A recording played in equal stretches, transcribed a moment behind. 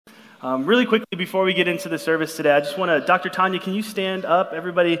Really quickly before we get into the service today, I just want to, Dr. Tanya, can you stand up?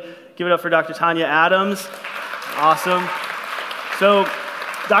 Everybody give it up for Dr. Tanya Adams. Awesome. So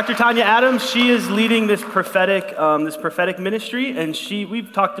Dr. Tanya Adams, she is leading this prophetic ministry, and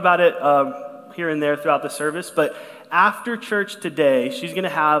we've talked about it here and there throughout the service, but after church today, she's going to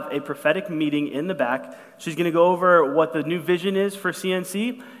have a prophetic meeting in the back. She's going to go over what the new vision is for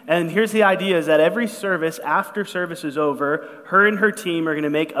CNC. And here's the idea is that every service, after service is over, her and her team are going to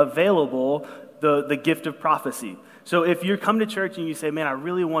make available the gift of prophecy. So if you come to church and you say, man, I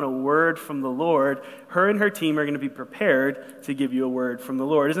really want a word from the Lord, her and her team are going to be prepared to give you a word from the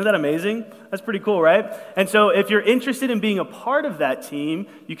Lord. Isn't that amazing? That's pretty cool, right? And so if you're interested in being a part of that team,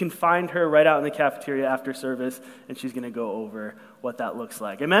 you can find her right out in the cafeteria after service, and she's going to go over what that looks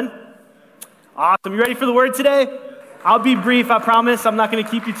like. Amen? Awesome. You ready for the word today? I'll be brief, I promise. I'm not going to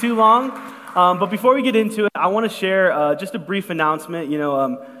keep you too long. But before we get into it, I want to share just a brief announcement.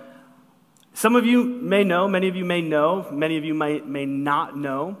 Some of you may know, many of you may know, many of you may not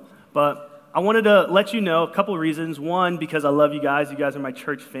know, but I wanted to let you know a couple of reasons. One, because I love you guys. You guys are my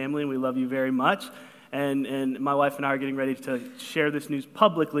church family, and we love you very much. And my wife and I are getting ready to share this news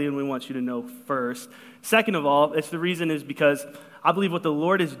publicly, and we want you to know first. Second of all, the reason is because I believe what the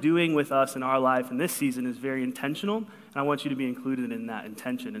Lord is doing with us in our life in this season is very intentional, and I want you to be included in that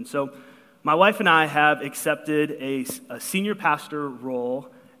intention. And so my wife and I have accepted a senior pastor role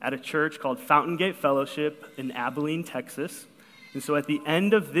at a church called Fountain Gate Fellowship in Abilene, Texas. And so at the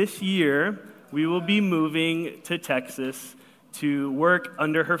end of this year, we will be moving to Texas to work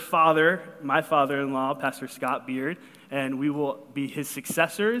under her father, my father-in-law, Pastor Scott Beard, and we will be his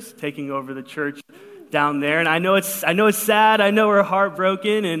successors, taking over the church down there. And I know it's sad, I know we're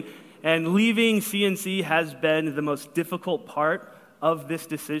heartbroken, and leaving CNC has been the most difficult part of this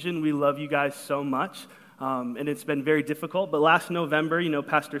decision. We love you guys so much. And it's been very difficult. But last November,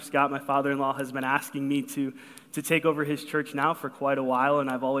 Pastor Scott, my father-in-law, has been asking me to take over his church now for quite a while. And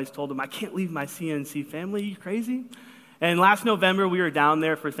I've always told him, I can't leave my CNC family. Are you crazy? And last November, we were down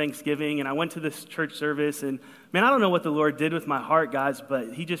there for Thanksgiving. And I went to this church service. And man, I don't know what the Lord did with my heart, guys,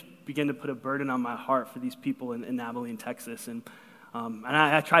 but he just began to put a burden on my heart for these people in Abilene, Texas. And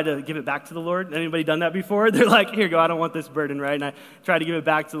I tried to give it back to the Lord. Anybody done that before? They're like, here you go, I don't want this burden, right? And I tried to give it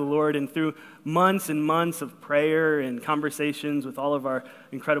back to the Lord. And through months and months of prayer and conversations with all of our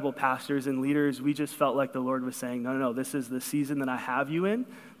incredible pastors and leaders, we just felt like the Lord was saying, no, this is the season that I have you in.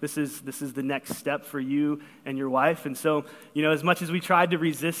 This is the next step for you and your wife. And so, as much as we tried to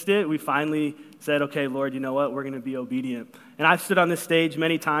resist it, we finally said, okay, Lord, you know what? We're going to be obedient. And I've stood on this stage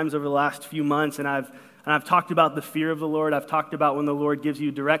many times over the last few months, and I've talked about the fear of the Lord. I've talked about when the Lord gives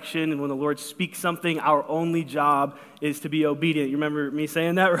you direction and when the Lord speaks something, our only job is to be obedient. You remember me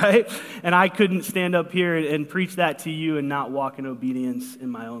saying that, right? And I couldn't stand up here and preach that to you and not walk in obedience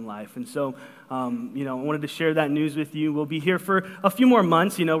in my own life. And so, I wanted to share that news with you. We'll be here for a few more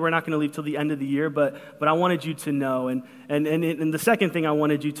months. We're not going to leave till the end of the year, but I wanted you to know. And the second thing I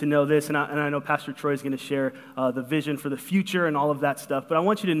wanted you to know this, and I know Pastor Troy is going to share the vision for the future and all of that stuff, but I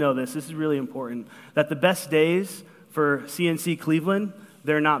want you to know this. This is really important, that the best days for CNC Cleveland,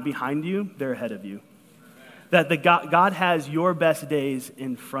 they're not behind you, they're ahead of you. That God has your best days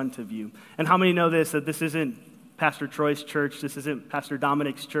in front of you. And how many know this, that this isn't Pastor Troy's church, this isn't Pastor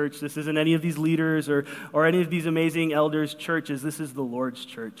Dominic's church, this isn't any of these leaders or any of these amazing elders' churches, this is the Lord's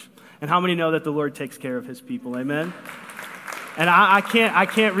church. And how many know that the Lord takes care of his people, amen? And I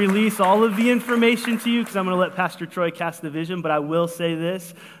can't release all of the information to you because I'm going to let Pastor Troy cast the vision, but I will say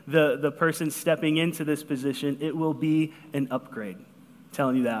this, the person stepping into this position, it will be an upgrade. I'm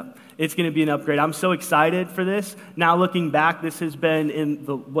telling you that. It's going to be an upgrade. I'm so excited for this. Now looking back, this has been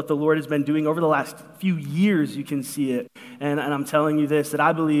what the Lord has been doing over the last few years. You can see it. And I'm telling you this, that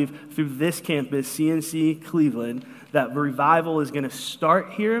I believe through this campus, CNC Cleveland, that revival is going to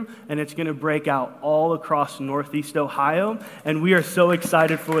start here, and it's going to break out all across Northeast Ohio. And we are so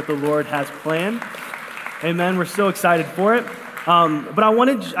excited for what the Lord has planned. Amen. We're so excited for it. But I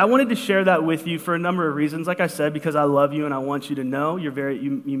wanted to share that with you for a number of reasons. Like I said, because I love you and I want you to know you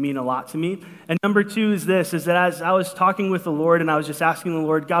mean a lot to me. And number two is that as I was talking with the Lord and I was just asking the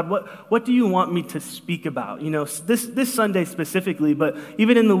Lord, God, what do you want me to speak about? This Sunday specifically, but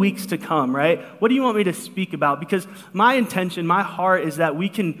even in the weeks to come, right? What do you want me to speak about? Because my intention, my heart is that we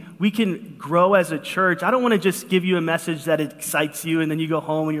can grow as a church. I don't want to just give you a message that excites you and then you go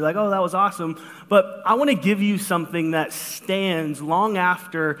home and you're like, oh, that was awesome. but I want to give you something that stands long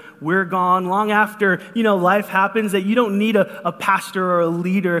after we're gone, long after, life happens, that you don't need a pastor or a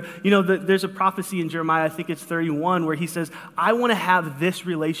leader. There's a prophecy in Jeremiah, I think it's 31, where he says, I want to have this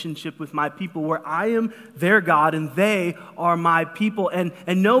relationship with my people where I am their God and they are my people. And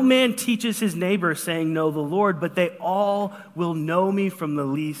no man teaches his neighbor saying, know the Lord, but they all will know me from the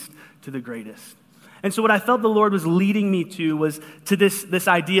least to the greatest. And so what I felt the Lord was leading me to was to this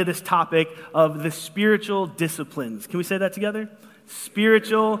idea, this topic of the spiritual disciplines. Can we say that together?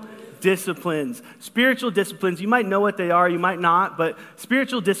 Spiritual disciplines. Spiritual disciplines, you might know what they are, you might not, but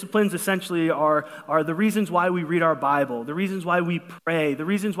spiritual disciplines essentially are the reasons why we read our Bible, the reasons why we pray, the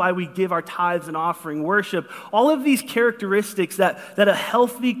reasons why we give our tithes and offering, worship, all of these characteristics that a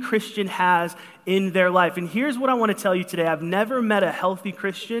healthy Christian has in their life. And here's what I want to tell you today. I've never met a healthy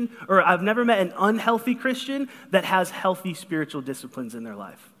Christian, or I've never met an unhealthy Christian that has healthy spiritual disciplines in their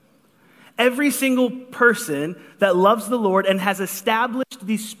life. Every single person that loves the Lord and has established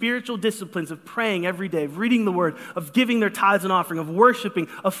these spiritual disciplines of praying every day, of reading the Word, of giving their tithes and offering, of worshiping,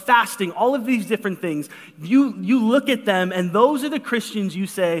 of fasting, all of these different things, you look at them and those are the Christians you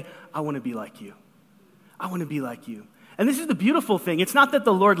say, I want to be like you. I want to be like you. And this is the beautiful thing. It's not that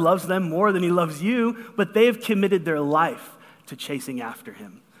the Lord loves them more than he loves you, but they have committed their life to chasing after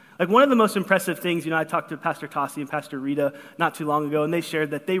him. Like one of the most impressive things, I talked to Pastor Tossi and Pastor Rita not too long ago, and they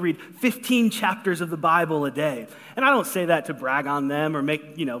shared that they read 15 chapters of the Bible a day. And I don't say that to brag on them or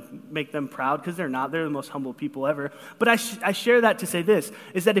make them proud, because they're not. They're the most humble people ever. But I share that to say this,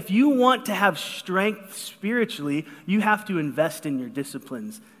 is that if you want to have strength spiritually, you have to invest in your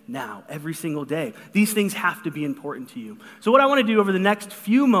disciplines now, every single day. These things have to be important to you. So what I want to do over the next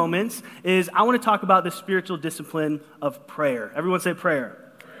few moments is I want to talk about the spiritual discipline of prayer. Everyone say prayer.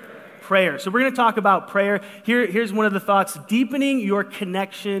 Prayer. So we're going to talk about prayer. Here's one of the thoughts: deepening your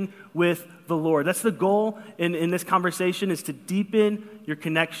connection with the Lord. That's the goal in this conversation, is to deepen your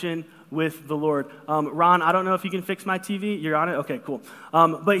connection with the Lord. Ron, I don't know if you can fix my TV. You're on it? Okay, cool.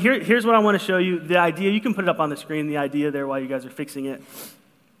 But here's what I want to show you. The idea, you can put it up on the screen, the idea there while you guys are fixing it.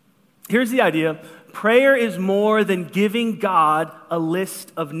 Here's the idea. Prayer is more than giving God a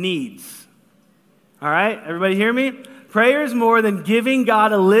list of needs. All right? Everybody hear me? Prayer is more than giving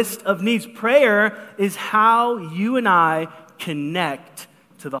God a list of needs. Prayer is how you and I connect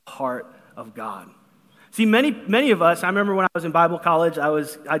to the heart of God. See, many of us, I remember when I was in Bible college,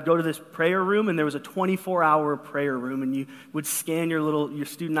 I'd go to this prayer room, and there was a 24-hour prayer room, and you would scan your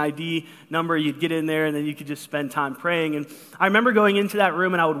student ID number, you'd get in there, and then you could just spend time praying. And I remember going into that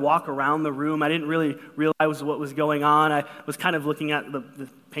room, and I would walk around the room. I didn't really realize what was going on. I was kind of looking at the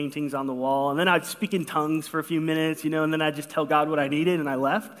paintings on the wall, and then I'd speak in tongues for a few minutes, and then I'd just tell God what I needed, and I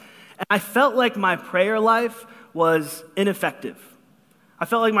left. And I felt like my prayer life was ineffective. I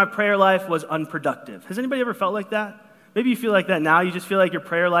felt like my prayer life was unproductive. Has anybody ever felt like that? Maybe you feel like that now. You just feel like your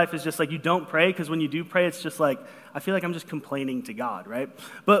prayer life is just like you don't pray, because when you do pray, it's just like, I feel like I'm just complaining to God, right?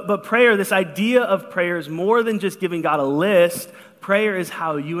 But prayer, this idea of prayer is more than just giving God a list. Prayer is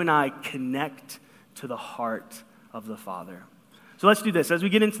how you and I connect to the heart of the Father. So let's do this. As we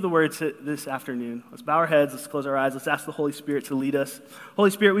get into the Word this afternoon, let's bow our heads, let's close our eyes, let's ask the Holy Spirit to lead us. Holy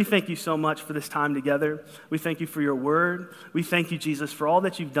Spirit, we thank you so much for this time together. We thank you for your Word. We thank you, Jesus, for all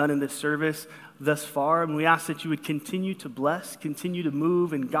that you've done in this service thus far. And we ask that you would continue to bless, continue to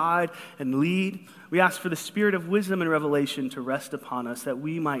move and guide and lead. We ask for the spirit of wisdom and revelation to rest upon us, that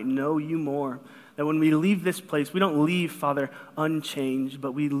we might know you more. That when we leave this place, we don't leave, Father, unchanged,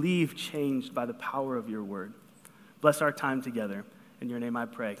 but we leave changed by the power of your Word. Bless our time together. In your name I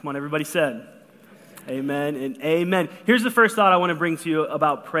pray. Come on, everybody said. Amen and amen. Here's the first thought I want to bring to you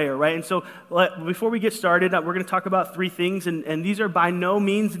about prayer, right? And so before we get started, we're going to talk about three things, and these are by no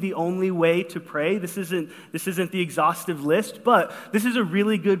means the only way to pray. This isn't the exhaustive list, but this is a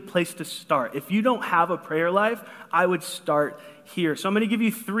really good place to start. If you don't have a prayer life, I would start here. So I'm going to give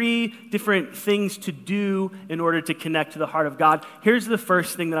you three different things to do in order to connect to the heart of God. Here's the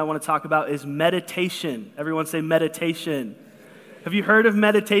first thing that I want to talk about is meditation. Everyone say meditation. Have you heard of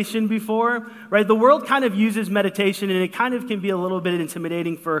meditation before? Right? The world kind of uses meditation, and it kind of can be a little bit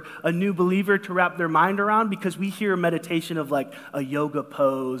intimidating for a new believer to wrap their mind around, because we hear meditation of like a yoga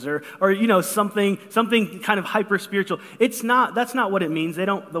pose or something kind of hyper spiritual. That's not what it means.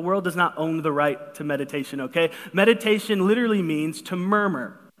 The world does not own the right to meditation, okay? Meditation literally means to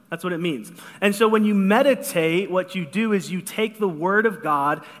murmur. That's what it means. And so when you meditate, what you do is you take the Word of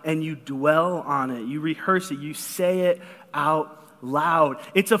God and you dwell on it. You rehearse it. You say it out loud.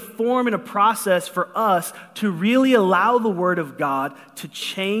 It's a form and a process for us to really allow the Word of God to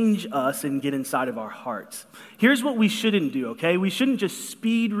change us and get inside of our hearts. Here's what we shouldn't do, okay? We shouldn't just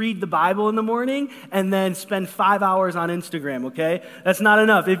speed read the Bible in the morning and then spend 5 hours on Instagram, okay? That's not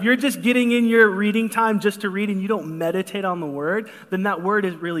enough. If you're just getting in your reading time just to read and you don't meditate on the Word, then that Word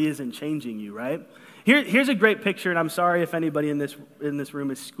really isn't changing you, right? Here's a great picture, and I'm sorry if anybody in this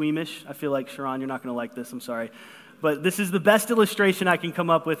room is squeamish. I feel like, Sharon, you're not going to like this. I'm sorry. But this is the best illustration I can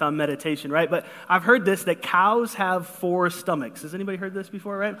come up with on meditation, right? But I've heard this, that cows have 4 stomachs. Has anybody heard this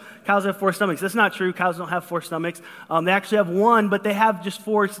before, right? Cows have 4 stomachs. That's not true. Cows don't have 4 stomachs. They actually have 1, but they have just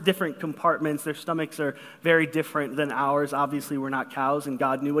 4 different compartments. Their stomachs are very different than ours. Obviously, we're not cows, and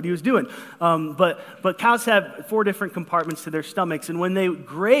God knew what he was doing. But cows have 4 different compartments to their stomachs, and when they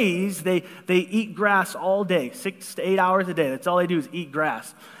graze, they eat grass all day, 6 to 8 hours a day. That's all they do is eat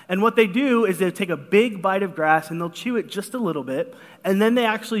grass. And what they do is they take a big bite of grass and they'll chew it just a little bit, and then they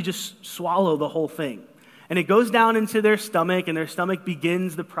actually just swallow the whole thing. And it goes down into their stomach, and their stomach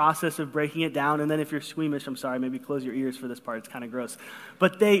begins the process of breaking it down. And then if you're squeamish, I'm sorry, maybe close your ears for this part. It's kind of gross.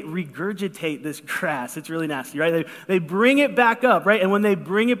 But they regurgitate this grass. It's really nasty, right? They bring it back up, right? And when they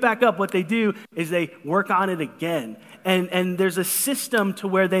bring it back up, what they do is they work on it again. And there's a system to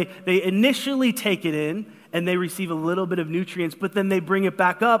where they initially take it in, and they receive a little bit of nutrients, but then they bring it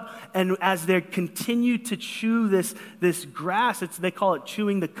back up, and as they continue to chew this grass, they call it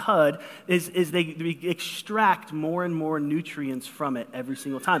chewing the cud, is they extract more and more nutrients from it every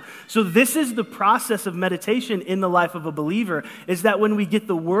single time. So this is the process of meditation in the life of a believer, is that when we get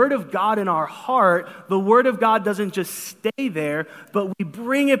the Word of God in our heart, the Word of God doesn't just stay there, but we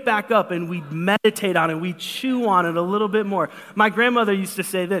bring it back up and we meditate on it, we chew on it a little bit more. My grandmother used to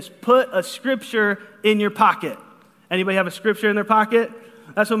say this: put a scripture in your pocket. Anybody have a scripture in their pocket?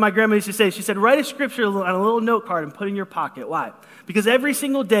 That's what my grandma used to say. She said, write a scripture on a little note card and put it in your pocket. Why? Because every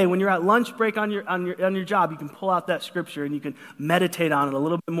single day when you're at lunch break on your job, you can pull out that scripture and you can meditate on it a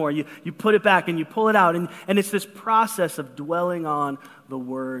little bit more. You put it back and you pull it out, and it's this process of dwelling on the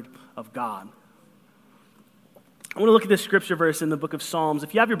Word of God. I want to look at this scripture verse in the book of Psalms.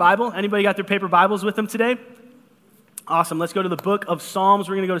 If you have your Bible, anybody got their paper Bibles with them today? Awesome. Let's go to the book of Psalms.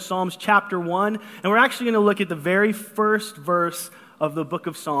 We're going to go to Psalms chapter 1, and we're actually going to look at the very first verse of the book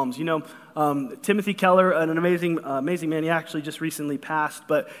of Psalms. You know, Timothy Keller, an amazing man, he actually just recently passed,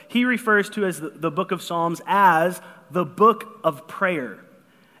 but he refers to as the book of Psalms as the book of prayer.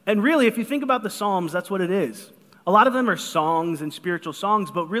 And really, if you think about the Psalms, that's what it is. A lot of them are songs and spiritual songs,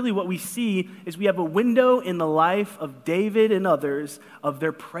 but really what we see is we have a window in the life of David and others of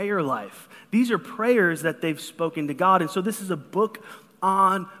their prayer life. These are prayers that they've spoken to God, and so this is a book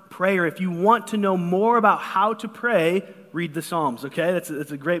on prayer. If you want to know more about how to pray, read the Psalms, okay? That's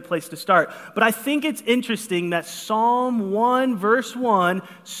a great place to start. But I think it's interesting that Psalm 1, verse 1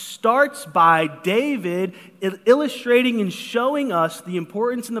 starts by David illustrating and showing us the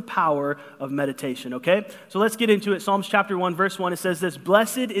importance and the power of meditation, okay? So let's get into it. Psalms chapter 1, verse 1, it says this: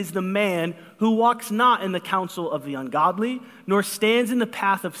 Blessed is the man who walks not in the counsel of the ungodly, nor stands in the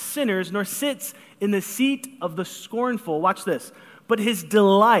path of sinners, nor sits in the seat of the scornful. Watch this. But his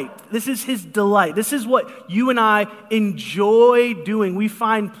delight, this is his delight. This is what you and I enjoy doing. We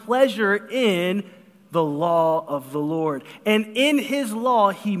find pleasure in the law of the Lord. And in his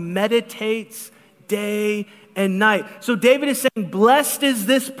law, he meditates day and night. So David is saying, blessed is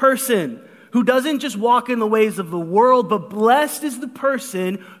this person who doesn't just walk in the ways of the world, but blessed is the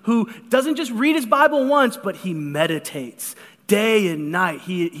person who doesn't just read his Bible once, but he meditates day and night.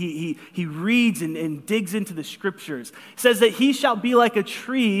 He reads and digs into the scriptures. It says that he shall be like a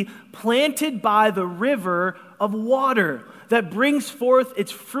tree planted by the river of water that brings forth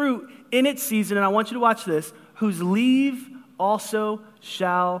its fruit in its season. And I want you to watch this: whose leaf also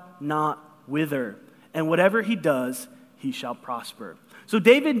shall not wither, and whatever he does, he shall prosper. So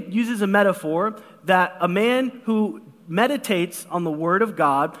David uses a metaphor that a man who meditates on the Word of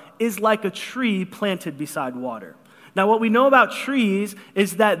God is like a tree planted beside water. Now, what we know about trees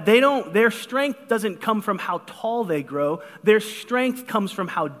is that their strength doesn't come from how tall they grow. Their strength comes from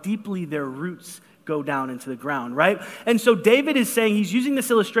how deeply their roots go down into the ground, right? And so David is saying, he's using this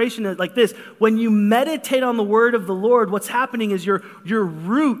illustration like this: when you meditate on the Word of the Lord, what's happening is your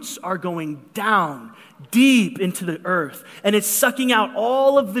roots are going down deep into the earth, and it's sucking out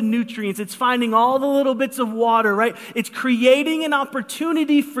all of the nutrients. It's finding all the little bits of water, right? It's creating an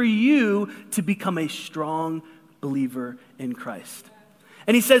opportunity for you to become a strong believer in Christ.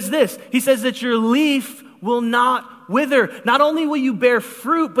 And he says this: he says that your leaf will not wither. Not only will you bear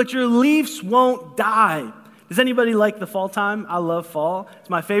fruit, but your leaves won't die. Does anybody like the fall time? I love fall. It's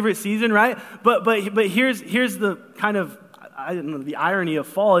my favorite season, right? But here's the kind of, I don't know, the irony of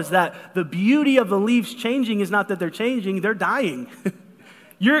fall is that the beauty of the leaves changing is not that they're changing, they're dying.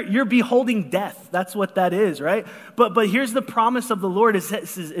 You're beholding death. That's what that is, right? But here's the promise of the Lord is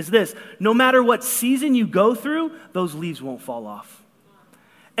this. No matter what season you go through, those leaves won't fall off.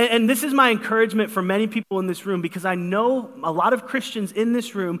 And this is my encouragement for many people in this room, because I know a lot of Christians in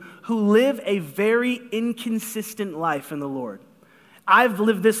this room who live a very inconsistent life in the Lord. I've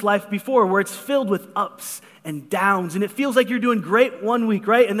lived this life before where it's filled with ups and downs, and it feels like you're doing great one week,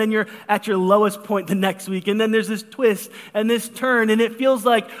 right? And then you're at your lowest point the next week, and then there's this twist and this turn, and it feels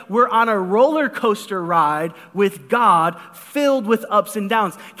like we're on a roller coaster ride with God filled with ups and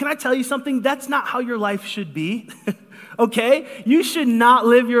downs. Can I tell you something? That's not how your life should be. Okay? You should not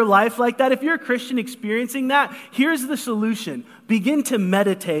live your life like that. If you're a Christian experiencing that, here's the solution. Begin to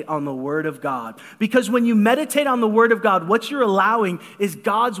meditate on the Word of God. Because when you meditate on the Word of God, what you're allowing is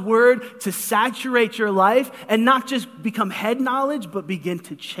God's Word to saturate your life and not just become head knowledge, but begin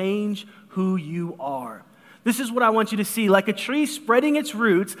to change who you are. This is what I want you to see. Like a tree spreading its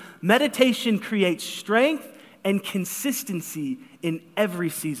roots, meditation creates strength and consistency in every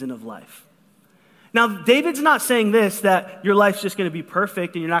season of life. Now, David's not saying this, that your life's just going to be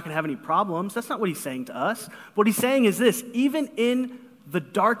perfect and you're not going to have any problems. That's not what he's saying to us. What he's saying is this: even in the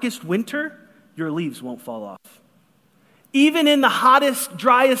darkest winter, your leaves won't fall off. Even in the hottest,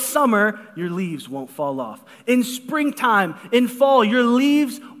 driest summer, your leaves won't fall off. In springtime, in fall, your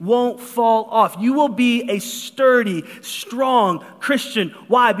leaves won't fall off. You will be a sturdy, strong Christian.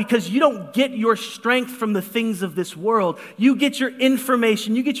 Why? Because you don't get your strength from the things of this world. You get your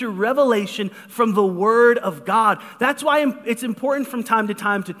information, you get your revelation from the Word of God. That's why it's important from time to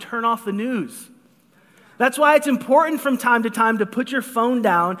time to turn off the news. That's why it's important from time to time to put your phone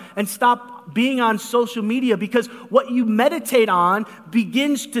down and stop being on social media, because what you meditate on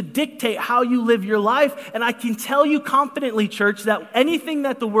begins to dictate how you live your life. And I can tell you confidently, church, that anything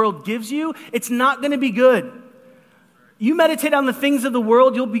that the world gives you, it's not going to be good. You meditate on the things of the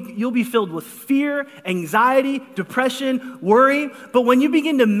world, you'll be filled with fear, anxiety, depression, worry. But when you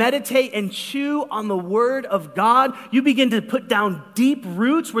begin to meditate and chew on the Word of God, you begin to put down deep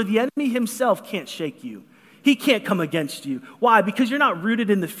roots where the enemy himself can't shake you. He can't come against you. Why? Because you're not rooted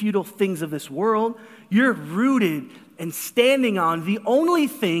in the futile things of this world. You're rooted and standing on the only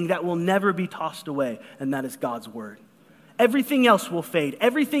thing that will never be tossed away, and that is God's Word. Everything else will fade.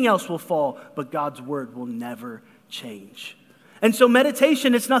 Everything else will fall, but God's Word will never change. And so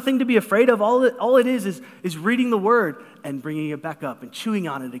meditation, it's nothing to be afraid of. All it is reading the Word and bringing it back up and chewing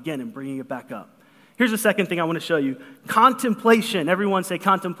on it again and bringing it back up. Here's the second thing I want to show you. Contemplation. Everyone say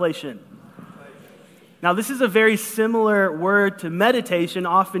contemplation. Now, this is a very similar word to meditation,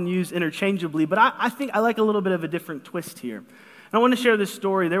 often used interchangeably, but I think I like a little bit of a different twist here. And I want to share this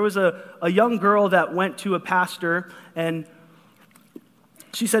story. There was a young girl that went to a pastor, and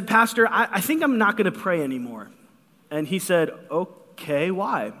she said, "Pastor, I think I'm not going to pray anymore." And he said, "Okay,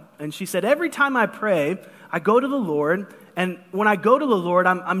 why?" And she said, "Every time I pray, I go to the Lord, and when I go to the Lord,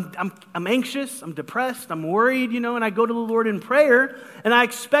 I'm anxious, I'm depressed, I'm worried, and I go to the Lord in prayer, and I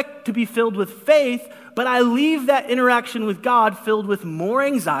expect to be filled with faith, but I leave that interaction with God filled with more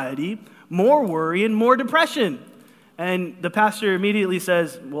anxiety, more worry, and more depression." And the pastor immediately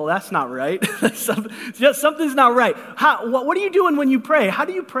says, "Well, that's not right. Something's not right. What are you doing when you pray? How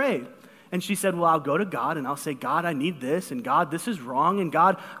do you pray?" And she said, "Well, I'll go to God and I'll say, God, I need this, and God, this is wrong, and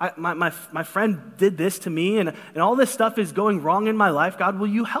God, my friend did this to me, and all this stuff is going wrong in my life. God, will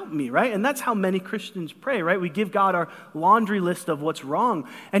you help me?" Right? And that's how many Christians pray, right? We give God our laundry list of what's wrong.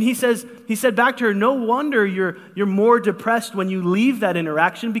 And he said back to her, "No wonder you're more depressed when you leave that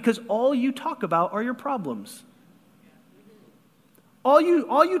interaction, because all you talk about are your problems. All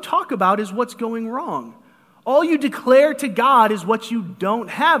you talk about is what's going wrong. All you declare to God is what you don't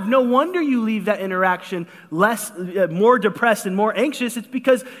have. No wonder you leave that interaction more depressed and more anxious. It's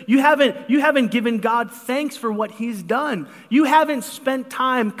because you haven't given God thanks for what He's done. You haven't spent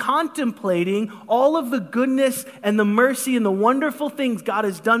time contemplating all of the goodness and the mercy and the wonderful things God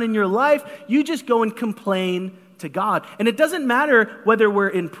has done in your life. You just go and complain to God. And it doesn't matter whether we're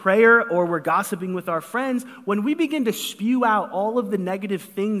in prayer or we're gossiping with our friends. When we begin to spew out all of the negative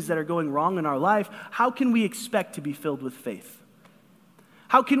things that are going wrong in our life, how can we expect to be filled with faith?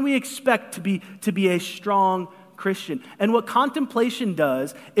 How can we expect to be a strong Christian? And what contemplation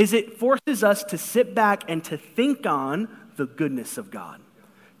does is it forces us to sit back and to think on the goodness of God,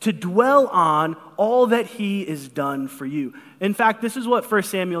 to dwell on all that He has done for you. In fact, this is what 1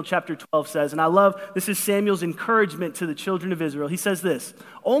 Samuel chapter 12 says, and I love, this is Samuel's encouragement to the children of Israel. He says this: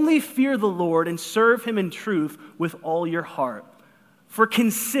 "Only fear the Lord and serve Him in truth with all your heart. For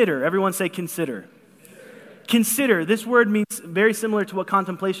consider," everyone say consider. Consider, this word means very similar to what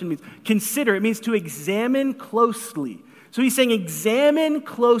contemplation means. Consider, it means to examine closely. So he's saying, examine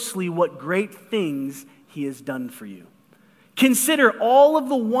closely what great things he has done for you. Consider all of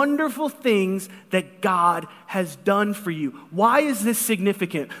the wonderful things that God has done for you. Why is this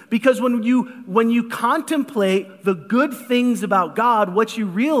significant? Because when you contemplate the good things about God, what you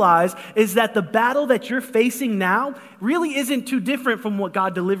realize is that the battle that you're facing now really isn't too different from what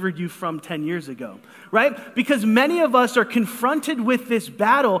God delivered you from 10 years ago, right? Because many of us are confronted with this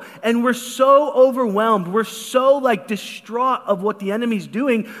battle and we're so overwhelmed. We're so distraught of what the enemy's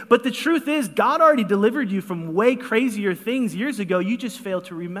doing. But the truth is, God already delivered you from way crazier things years ago. You just fail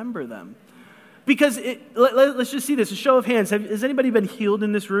to remember them. Because let's just see this, a show of hands. Has anybody been healed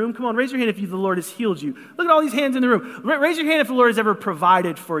in this room? Come on, raise your hand if the Lord has healed you. Look at all these hands in the room. Raise your hand if the Lord has ever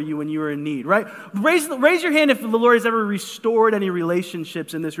provided for you when you were in need, right? Raise your hand if the Lord has ever restored any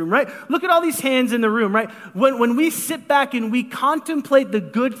relationships in this room, right? Look at all these hands in the room, right? When we sit back and we contemplate the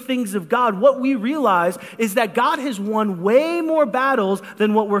good things of God, what we realize is that God has won way more battles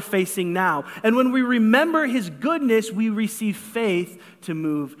than what we're facing now. And when we remember his goodness, we receive faith to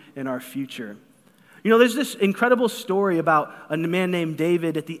move in our future. You know, there's this incredible story about a man named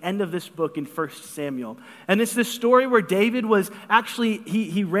David at the end of this book in 1 Samuel. And it's this story where David was actually,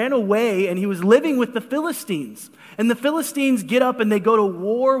 he ran away and he was living with the Philistines. And the Philistines get up and they go to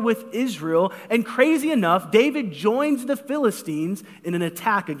war with Israel. And crazy enough, David joins the Philistines in an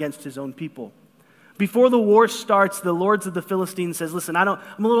attack against his own people. Before the war starts, the lords of the Philistines says, listen, I'm a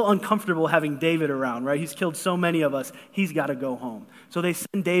little uncomfortable having David around, right? He's killed so many of us. He's got to go home. So they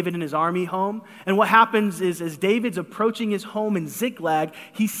send David and his army home. And what happens is, as David's approaching his home in Ziklag,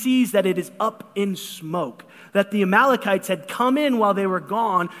 he sees that it is up in smoke, that the Amalekites had come in while they were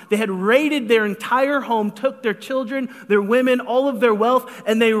gone. They had raided their entire home, took their children, their women, all of their wealth,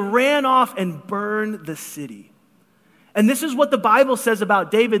 and they ran off and burned the city. And this is what the Bible says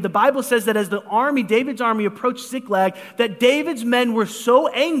about David. The Bible says that as David's army approached Ziklag, that David's men were so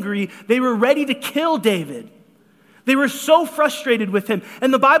angry, they were ready to kill David. They were so frustrated with him.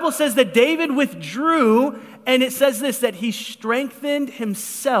 And the Bible says that David withdrew, and it says this, that he strengthened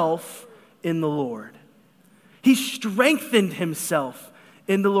himself in the Lord. He strengthened himself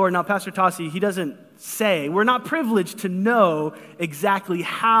in the Lord. Now, Pastor Tossi, he doesn't say, we're not privileged to know exactly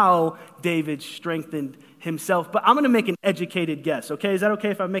how David strengthened himself, but I'm going to make an educated guess, okay? Is that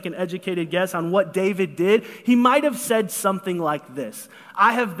okay if I make an educated guess on what David did? He might have said something like this: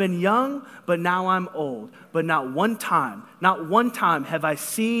 I have been young, but now I'm old. But not one time have I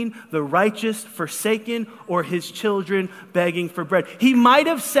seen the righteous forsaken or his children begging for bread. He might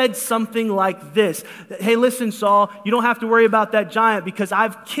have said something like this: hey, listen, Saul, you don't have to worry about that giant because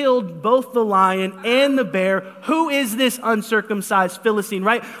I've killed both the lion and the bear. Who is this uncircumcised Philistine,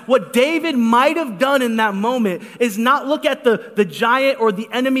 right? What David might have done in that moment is not look at the giant or the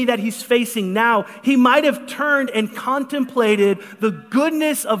enemy that he's facing now. He might have turned and contemplated the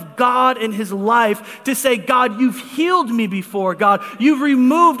goodness of God in his life to say, God, you've healed me before. God, you've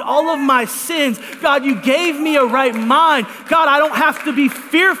removed all of my sins. God, you gave me a right mind. God, I don't have to be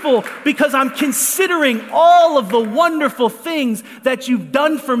fearful because I'm considering all of the wonderful things that you've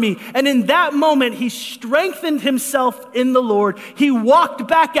done for me. And in that moment, he strengthened himself in the Lord. He walked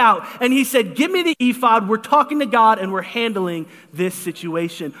back out and he said, give me the ephod. We're talking to God and we're handling this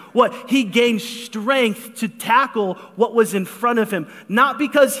situation. He gained strength to tackle what was in front of him. Not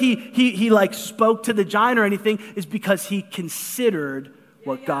because he spoke to the giant or anything, is because he considered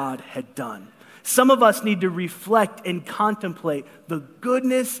what God had done. Some of us need to reflect and contemplate the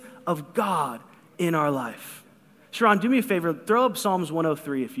goodness of God in our life. Sharon, do me a favor, throw up Psalms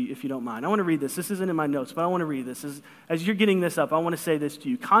 103 if you don't mind. I want to read this. This isn't in my notes, but I want to read this. As you're getting this up, I want to say this to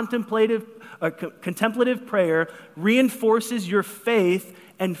you. Contemplative prayer reinforces your faith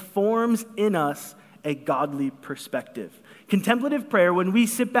and forms in us a godly perspective. Contemplative prayer, when we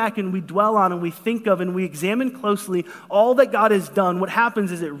sit back and we dwell on and we think of and we examine closely all that God has done, what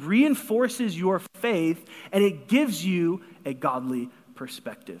happens is it reinforces your faith and it gives you a godly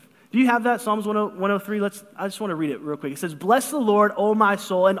perspective. Do you have that? Psalms 103? I just want to read it real quick. It says, bless the Lord, O my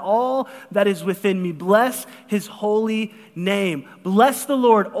soul, and all that is within me. Bless his holy name. Bless the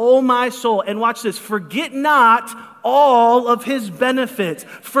Lord, O my soul. And watch this. Forget not all of his benefits.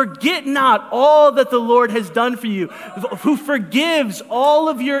 Forget not all that the Lord has done for you, who forgives all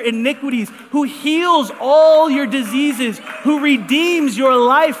of your iniquities, who heals all your diseases, who redeems your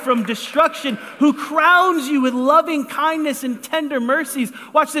life from destruction, who crowns you with loving kindness and tender mercies.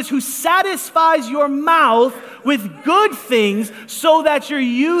 Watch this, who satisfies your mouth with good things so that your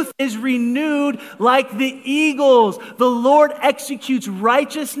youth is renewed like the eagles. The Lord executes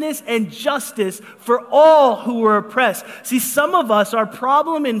righteousness and justice for all who are oppressed. See, some of us, our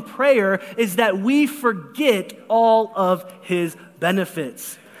problem in prayer is that we forget all of his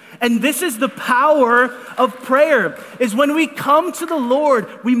benefits. And this is the power of prayer, is when we come to the Lord,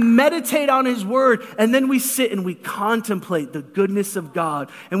 we meditate on his word, and then we sit and we contemplate the goodness of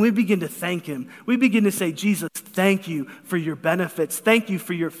God, and we begin to thank him. We begin to say, Jesus, thank you for your benefits. Thank you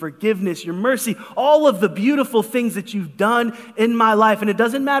for your forgiveness, your mercy, all of the beautiful things that you've done in my life. And it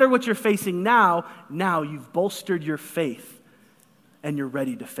doesn't matter what you're facing now you've bolstered your faith, and you're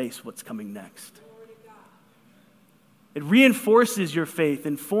ready to face what's coming next. It reinforces your faith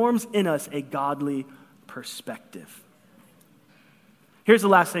and forms in us a godly perspective. Here's the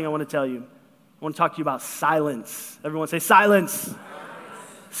last thing I want to tell you. I want to talk to you about silence. Everyone say silence.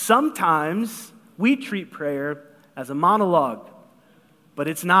 Sometimes we treat prayer as a monologue, but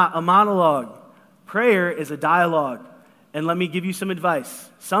it's not a monologue. Prayer is a dialogue. And let me give you some advice.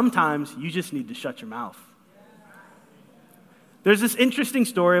 Sometimes you just need to shut your mouth. There's this interesting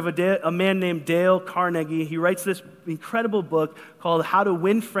story of a man named Dale Carnegie. He writes this incredible book called How to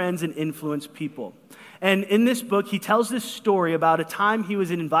Win Friends and Influence People. And in this book, he tells this story about a time he was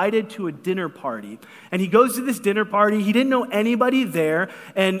invited to a dinner party. And he goes to this dinner party. He didn't know anybody there,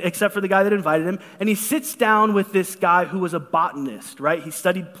 except for the guy that invited him. And he sits down with this guy who was a botanist, right? He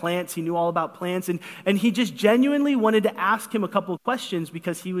studied plants. He knew all about plants. And he just genuinely wanted to ask him a couple of questions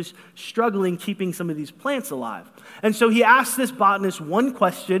because he was struggling keeping some of these plants alive. And so he asked this botanist one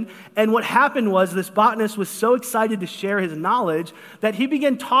question. And what happened was this botanist was so excited to share his knowledge that he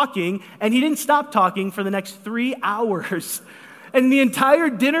began talking, and he didn't stop talking for the next 3 hours. And the entire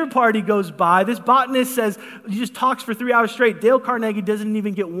dinner party goes by. This botanist says, he just talks for 3 hours straight. Dale Carnegie doesn't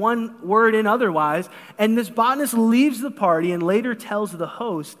even get one word in otherwise. And this botanist leaves the party and later tells the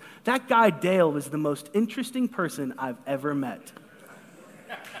host, that guy Dale was the most interesting person I've ever met.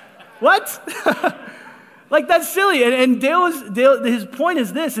 What? Like, that's silly. And Dale, his point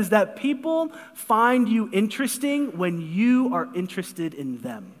is this, is that people find you interesting when you are interested in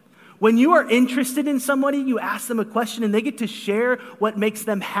them. When you are interested in somebody, you ask them a question and they get to share what makes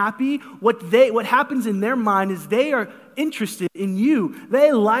them happy. What happens in their mind is they are interested in you.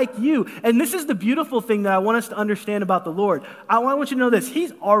 They like you. And this is the beautiful thing that I want us to understand about the Lord. I want you to know this.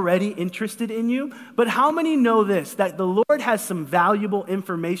 He's already interested in you. But how many know this? That the Lord has some valuable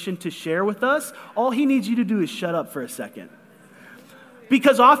information to share with us. All he needs you to do is shut up for a second.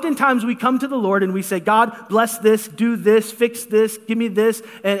 Because oftentimes we come to the Lord and we say, God, bless this, do this, fix this, give me this,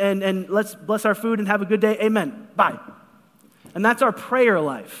 and let's bless our food and have a good day. Amen. Bye. And that's our prayer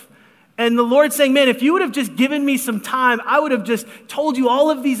life. And the Lord's saying, man, if you would have just given me some time, I would have just told you all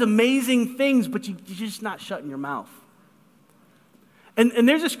of these amazing things, but you're just not shutting your mouth. And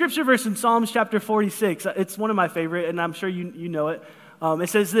there's a scripture verse in Psalms chapter 46. It's one of my favorite, and I'm sure you know it. It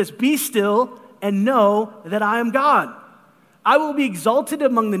says this, be still and know that I am God. I will be exalted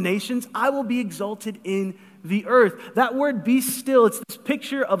among the nations. I will be exalted in the earth. That word be still, it's this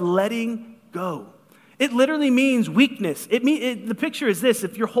picture of letting go. It literally means weakness. The picture is this,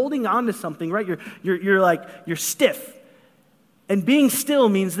 if you're holding on to something, right, you're stiff. And being still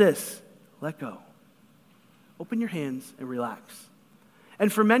means this, let go. Open your hands and relax.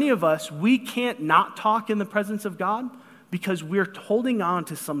 And for many of us, we can't not talk in the presence of God because we're holding on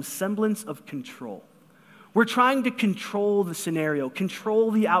to some semblance of control. We're trying to control the scenario, control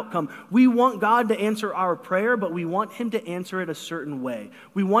the outcome. We want God to answer our prayer, but we want him to answer it a certain way.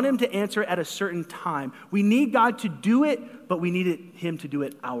 We want him to answer it at a certain time. We need God to do it, but we need him to do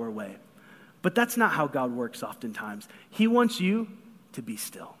it our way. But that's not how God works oftentimes. He wants you to be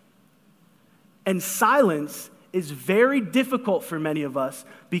still. And silence is very difficult for many of us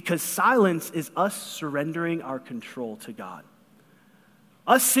because silence is us surrendering our control to God.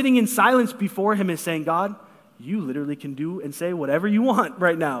 Us sitting in silence before him is saying, God, you literally can do and say whatever you want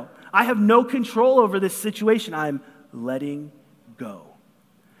right now. I have no control over this situation. I'm letting go.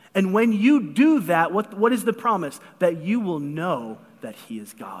 And when you do that, what is the promise? That you will know that he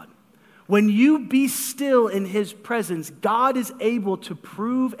is God. When you be still in his presence, God is able to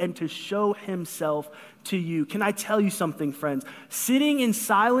prove and to show himself to you. Can I tell you something, friends? Sitting in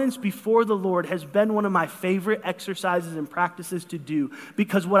silence before the Lord has been one of my favorite exercises and practices to do,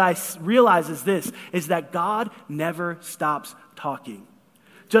 because what I realize is this, is that God never stops talking.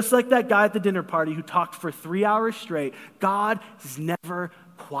 Just like that guy at the dinner party who talked for 3 hours straight, God is never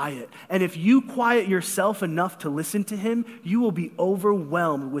quiet. And if you quiet yourself enough to listen to him, you will be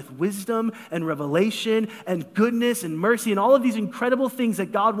overwhelmed with wisdom and revelation and goodness and mercy and all of these incredible things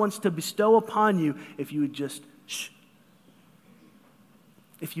that God wants to bestow upon you if you would just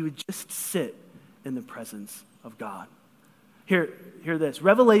if you would just sit in the presence of God. Hear this.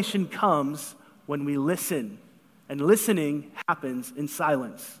 Revelation comes when we listen, and listening happens in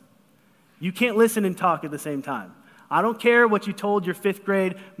silence. You can't listen and talk at the same time. I don't care what you told your 5th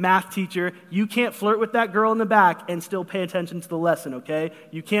grade math teacher. You can't flirt with that girl in the back and still pay attention to the lesson, okay?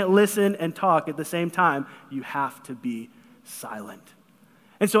 You can't listen and talk at the same time. You have to be silent.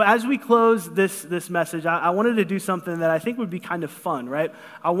 And so as we close this message, I wanted to do something that I think would be kind of fun, right?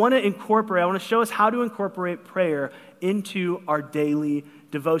 I want to show us how to incorporate prayer into our daily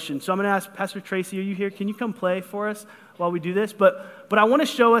devotion. So I'm going to ask Pastor Tracy, are you here? Can you come play for us while we do this? But I want to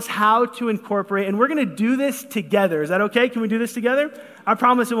show us how to incorporate, and we're going to do this together. Is that okay? Can we do this together? I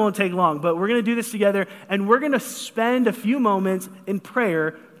promise it won't take long, but we're going to do this together, and we're going to spend a few moments in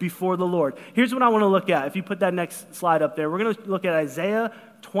prayer before the Lord. Here's what I want to look at. If you put that next slide up there, we're going to look at Isaiah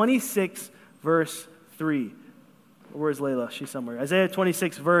 26, verse 3. Where's Layla? She's somewhere. Isaiah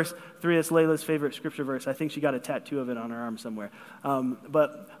 26, verse 3. That's Layla's favorite scripture verse. I think she got a tattoo of it on her arm somewhere.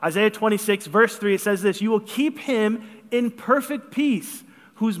 But Isaiah 26, verse 3, it says this: "You will keep him in perfect peace,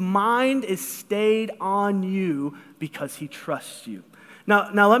 whose mind is stayed on you because he trusts you." Now,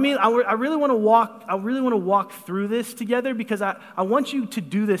 I really want to walk through this together, because I want you to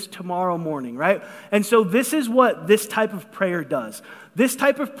do this tomorrow morning, right? And so this is what this type of prayer does. This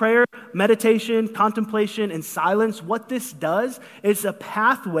type of prayer, meditation, contemplation, and silence, what this does is a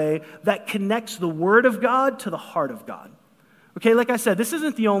pathway that connects the Word of God to the heart of God. Okay, like I said, this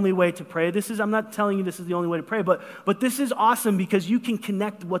isn't the only way to pray. I'm not telling you this is the only way to pray, but this is awesome because you can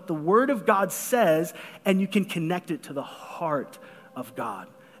connect what the Word of God says, and you can connect it to the heart of God.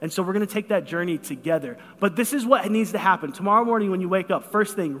 And so we're going to take that journey together. But this is what needs to happen. Tomorrow morning when you wake up,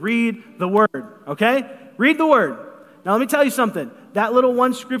 first thing, read the Word, okay? Read the Word. Now let me tell you something. That little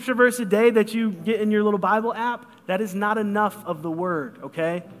one scripture verse a day that you get in your little Bible app, that is not enough of the Word,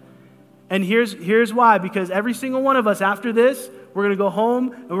 okay? And here's why. Because every single one of us after this, we're going to go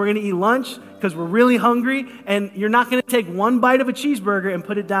home and we're going to eat lunch because we're really hungry, and you're not going to take one bite of a cheeseburger and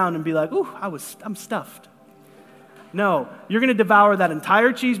put it down and be like, "Ooh, I'm stuffed." No, you're going to devour that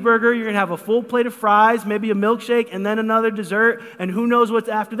entire cheeseburger. You're going to have a full plate of fries, maybe a milkshake, and then another dessert, and who knows what's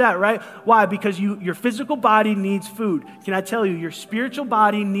after that, right? Why? Because your physical body needs food. Can I tell you, your spiritual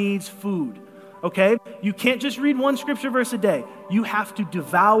body needs food, okay? You can't just read one scripture verse a day. You have to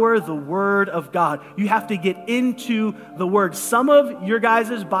devour the Word of God. You have to get into the Word. Some of your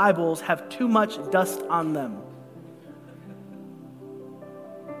guys' Bibles have too much dust on them.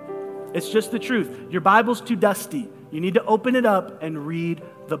 It's just the truth. Your Bible's too dusty. You need to open it up and read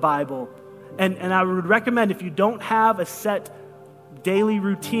the Bible. And I would recommend, if you don't have a set daily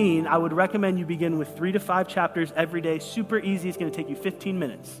routine, I would recommend you begin with 3 to 5 chapters every day. Super easy. It's going to take you 15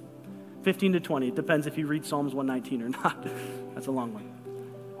 minutes. 15 to 20. It depends if you read Psalms 119 or not. That's a long one.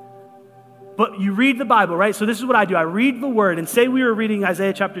 But you read the Bible, right? So this is what I do. I read the Word, and say we were reading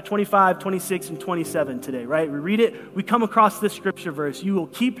Isaiah chapter 25, 26, and 27 today, right? We read it. We come across this scripture verse. "You will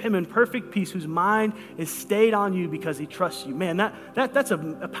keep him in perfect peace, whose mind is stayed on you because he trusts you." Man, that's a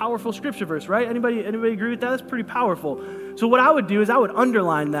powerful scripture verse, right? Anybody agree with that? That's pretty powerful. So what I would do is I would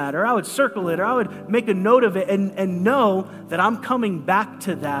underline that, or I would circle it, or I would make a note of it and know that I'm coming back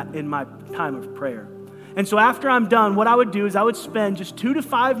to that in my time of prayer. And so after I'm done, what I would do is I would spend just 2 to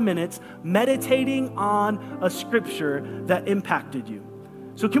 5 minutes meditating on a scripture that impacted you.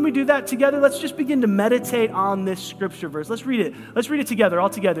 So can we do that together? Let's just begin to meditate on this scripture verse. Let's read it. Let's read it together, all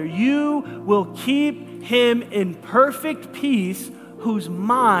together. "You will keep him in perfect peace, whose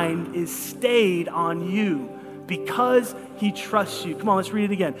mind is stayed on you because he trusts you." Come on, let's read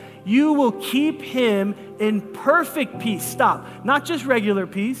it again. "You will keep him in perfect peace." Stop. Not just regular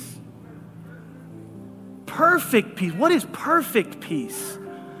peace. Perfect peace. What is perfect peace?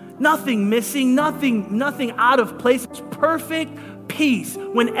 Nothing missing, nothing out of place. It's perfect peace.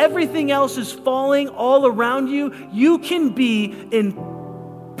 When everything else is falling all around you, you can be in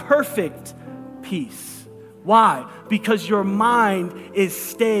perfect peace. Why? Because your mind is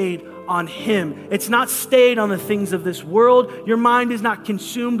stayed on him. It's not stayed on the things of this world. Your mind is not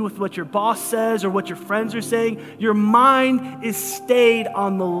consumed with what your boss says or what your friends are saying. Your mind is stayed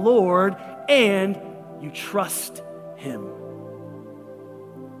on the Lord, and you trust him.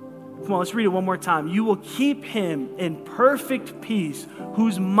 Come on, let's read it one more time. You will keep him in perfect peace,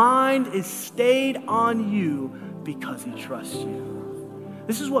 whose mind is stayed on you because he trusts you.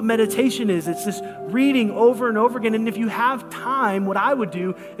 This is what meditation is. It's this reading over and over again. And if you have time, what I would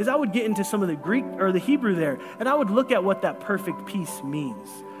do is I would get into some of the Greek or the Hebrew there, and I would look at what that perfect peace means.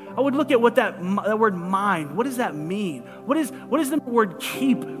 I would look at what that word mind, what does that mean? What does the word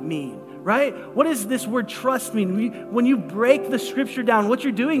keep mean? Right? What does this word trust mean? When you break the scripture down, what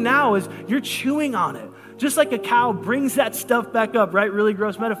you're doing now is you're chewing on it. Just like a cow brings that stuff back up, right? Really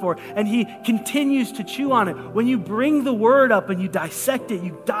gross metaphor. And he continues to chew on it. When you bring the word up and you dissect it,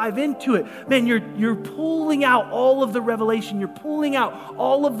 you dive into it, man, you're pulling out all of the revelation. You're pulling out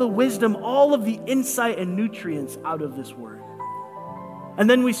all of the wisdom, all of the insight and nutrients out of this word. And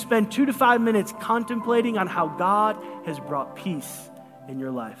then we spend 2 to 5 minutes contemplating on how God has brought peace in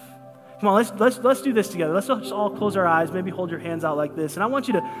your life. Come on, let's do this together. Let's just all close our eyes, maybe hold your hands out like this. And I want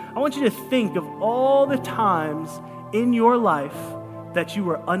you to think of all the times in your life that you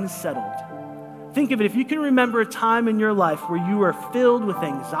were unsettled. Think of it, if you can remember a time in your life where you were filled with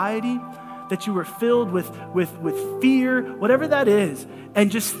anxiety, that you were filled with fear, whatever that is,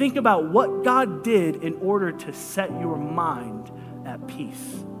 and just think about what God did in order to set your mind at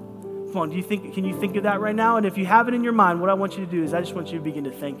peace. Come on, can you think of that right now? And if you have it in your mind, what I want you to do is I just want you to begin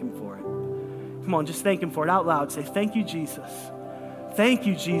to thank him for it. Come on, just thank him for it out loud. Say, thank you, Jesus. Thank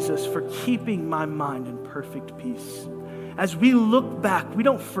you, Jesus, for keeping my mind in perfect peace. As we look back, we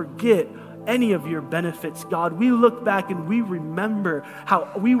don't forget any of your benefits, God. We look back and we remember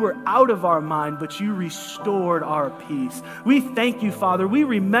how we were out of our mind, but you restored our peace. We thank you, Father. We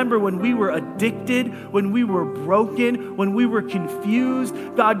remember when we were addicted, when we were broken, when we were confused.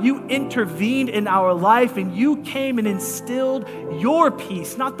 God, you intervened in our life and you came and instilled your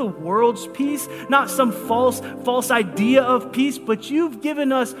peace, not the world's peace, not some false idea of peace, but you've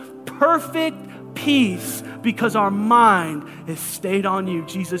given us perfect peace because our mind is stayed on you.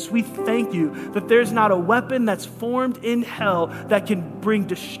 Jesus, we thank you that there's not a weapon that's formed in hell that can bring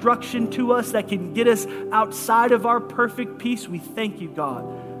destruction to us, that can get us outside of our perfect peace. We thank you,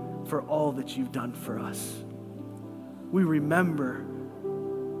 God, for all that you've done for us. We remember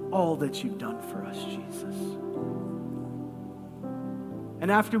all that you've done for us, Jesus. And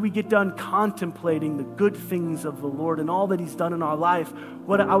after we get done contemplating the good things of the Lord and all that he's done in our life,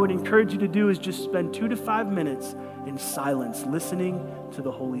 what I would encourage you to do is just spend 2 to 5 minutes in silence, listening to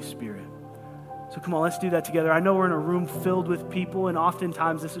the Holy Spirit. So come on, let's do that together. I know we're in a room filled with people, and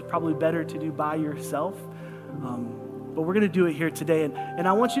oftentimes this is probably better to do by yourself. But we're going to do it here today. And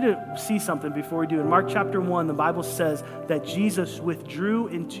I want you to see something before we do. In Mark chapter 1, the Bible says that Jesus withdrew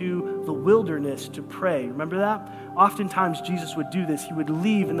into the wilderness to pray. Remember that? Oftentimes Jesus would do this. He would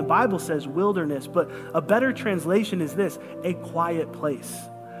leave, and the Bible says wilderness, but a better translation is this, a quiet place.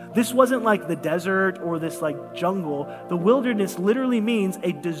 This wasn't like the desert or this like jungle. The wilderness literally means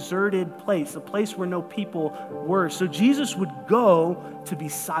a deserted place, a place where no people were. So Jesus would go to be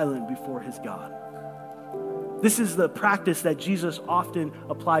silent before his God. This is the practice that Jesus often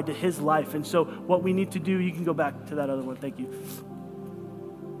applied to his life. And so what we need to do, you can go back to that other one, thank you.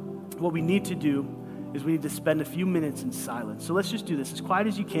 What we need to do is we need to spend a few minutes in silence. So let's just do this as quiet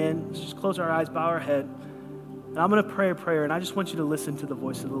as you can. Let's just close our eyes, bow our head. And I'm going to pray a prayer, and I just want you to listen to the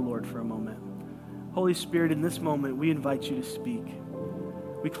voice of the Lord for a moment. Holy Spirit, in this moment, we invite you to speak.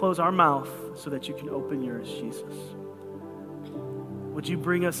 We close our mouth so that you can open yours, Jesus. Would you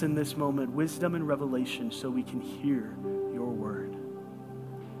bring us in this moment wisdom and revelation so we can hear your word?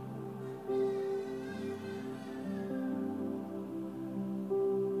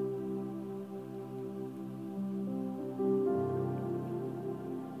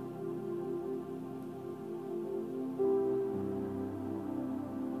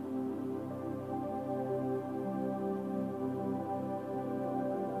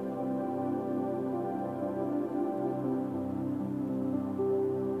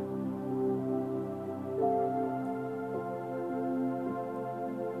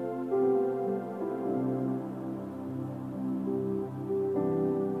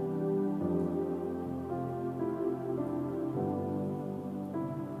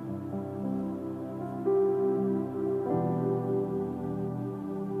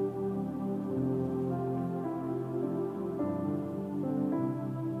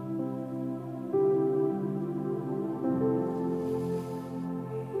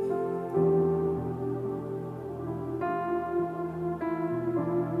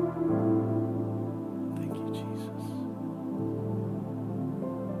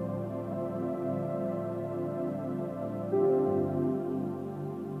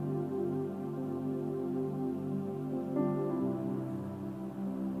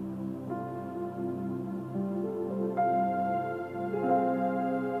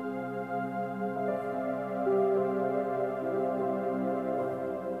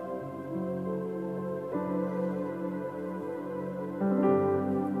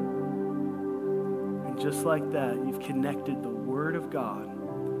 just like that, you've connected the Word of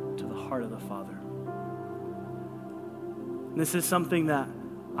God to the heart of the Father. And this is something that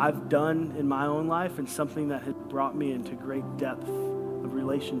I've done in my own life and something that has brought me into great depth of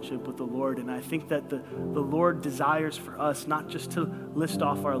relationship with the Lord. And I think that the Lord desires for us not just to list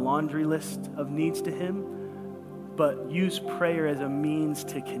off our laundry list of needs to Him, but use prayer as a means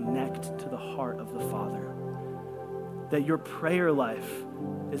to connect to the heart of the Father. That your prayer life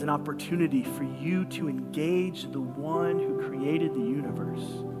is an opportunity for you to engage the one who created the universe.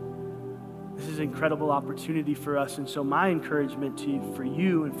 This is an incredible opportunity for us. And so my encouragement to you, for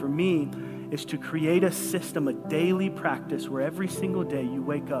you and for me, is to create a system, a daily practice where every single day you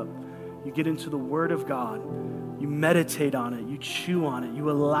wake up, you get into the Word of God, you meditate on it, you chew on it, you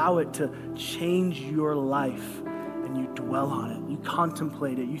allow it to change your life, and you dwell on it, you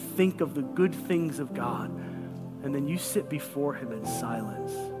contemplate it, you think of the good things of God, and then you sit before Him in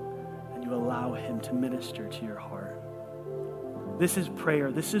silence, and you allow Him to minister to your heart. This is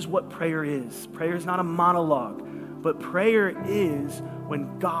prayer. This is what prayer is. Prayer is not a monologue, but prayer is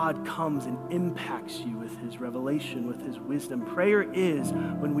when God comes and impacts you with His revelation, with His wisdom. Prayer is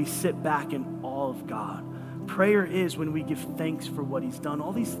when we sit back in awe of God. Prayer is when we give thanks for what He's done.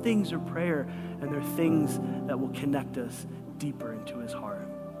 All these things are prayer, and they're things that will connect us deeper into His heart.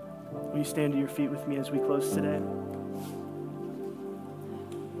 Will you stand to your feet with me as we close today?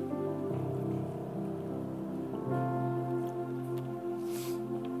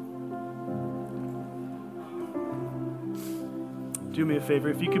 Do me a favor,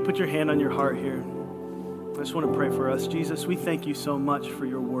 if you could put your hand on your heart here. I just want to pray for us. Jesus, we thank you so much for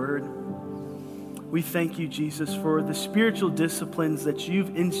your word. We thank you, Jesus, for the spiritual disciplines that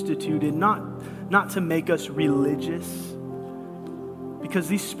you've instituted, not to make us religious, because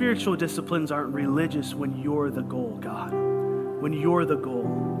these spiritual disciplines aren't religious when you're the goal, God, when you're the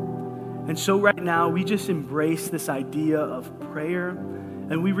goal. And so right now, we just embrace this idea of prayer.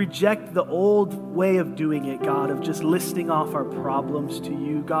 And we reject the old way of doing it, God, of just listing off our problems to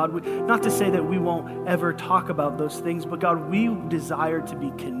you. God, not to say that we won't ever talk about those things, but God, we desire to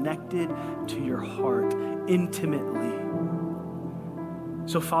be connected to your heart intimately.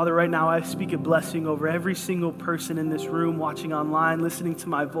 So Father, right now I speak a blessing over every single person in this room, watching online, listening to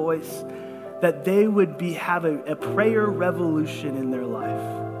my voice, that they would have a prayer revolution in their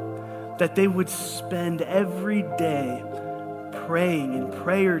life, that they would spend every day praying in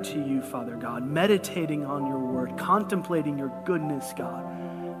prayer to you, Father God, meditating on your word, contemplating your goodness, God,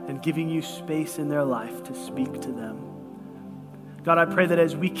 and giving you space in their life to speak to them. God, I pray that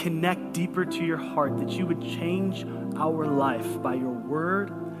as we connect deeper to your heart, that you would change our life by your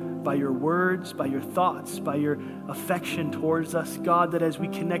word, by your words, by your thoughts, by your affection towards us, God, that as we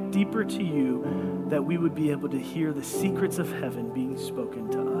connect deeper to you, that we would be able to hear the secrets of heaven being spoken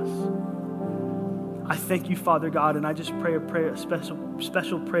to us. I thank you, Father God, and I just pray a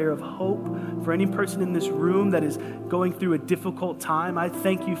special prayer of hope for any person in this room that is going through a difficult time. I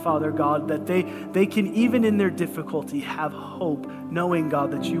thank you, Father God, that they can, even in their difficulty, have hope, knowing,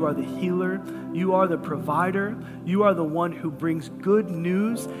 God, that you are the healer, you are the provider, you are the one who brings good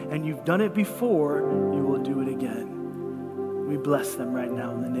news, and you've done it before, you will do it again. We bless them right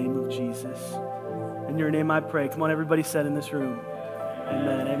now in the name of Jesus. In your name I pray. Come on, everybody said in this room.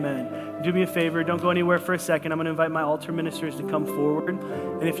 Amen, amen. Do me a favor, don't go anywhere for a second. I'm going to invite my altar ministers to come forward.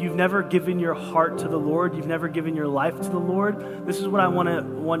 And if you've never given your heart to the Lord, you've never given your life to the Lord, this is what I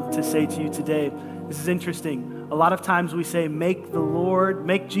want to say to you today. This is interesting. A lot of times we say, make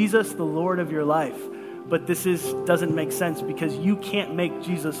Jesus the Lord of your life. But this doesn't make sense because you can't make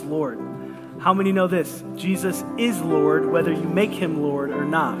Jesus Lord. How many know this? Jesus is Lord, whether you make him Lord or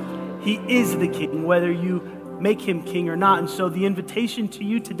not. He is the King, whether you make him king or not. And so the invitation to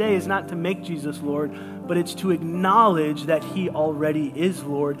you today is not to make Jesus Lord, but it's to acknowledge that he already is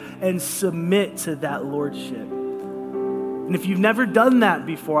Lord and submit to that lordship. And if you've never done that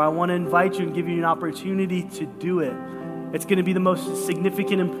before, I want to invite you and give you an opportunity to do it. It's going to be the most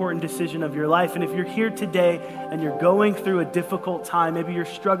significant, important decision of your life. And if you're here today and you're going through a difficult time, maybe you're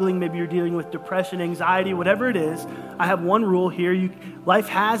struggling, maybe you're dealing with depression, anxiety, whatever it is, I have one rule here. Life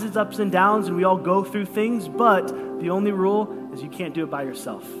has its ups and downs, and we all go through things, but the only rule is you can't do it by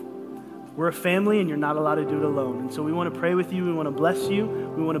yourself. We're a family, and you're not allowed to do it alone. And so we want to pray with you. We want to bless you.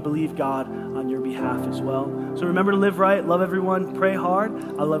 We want to believe God on your behalf as well. So remember to live right, love everyone, pray hard.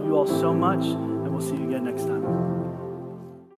 I love you all so much, and we'll see you again next time.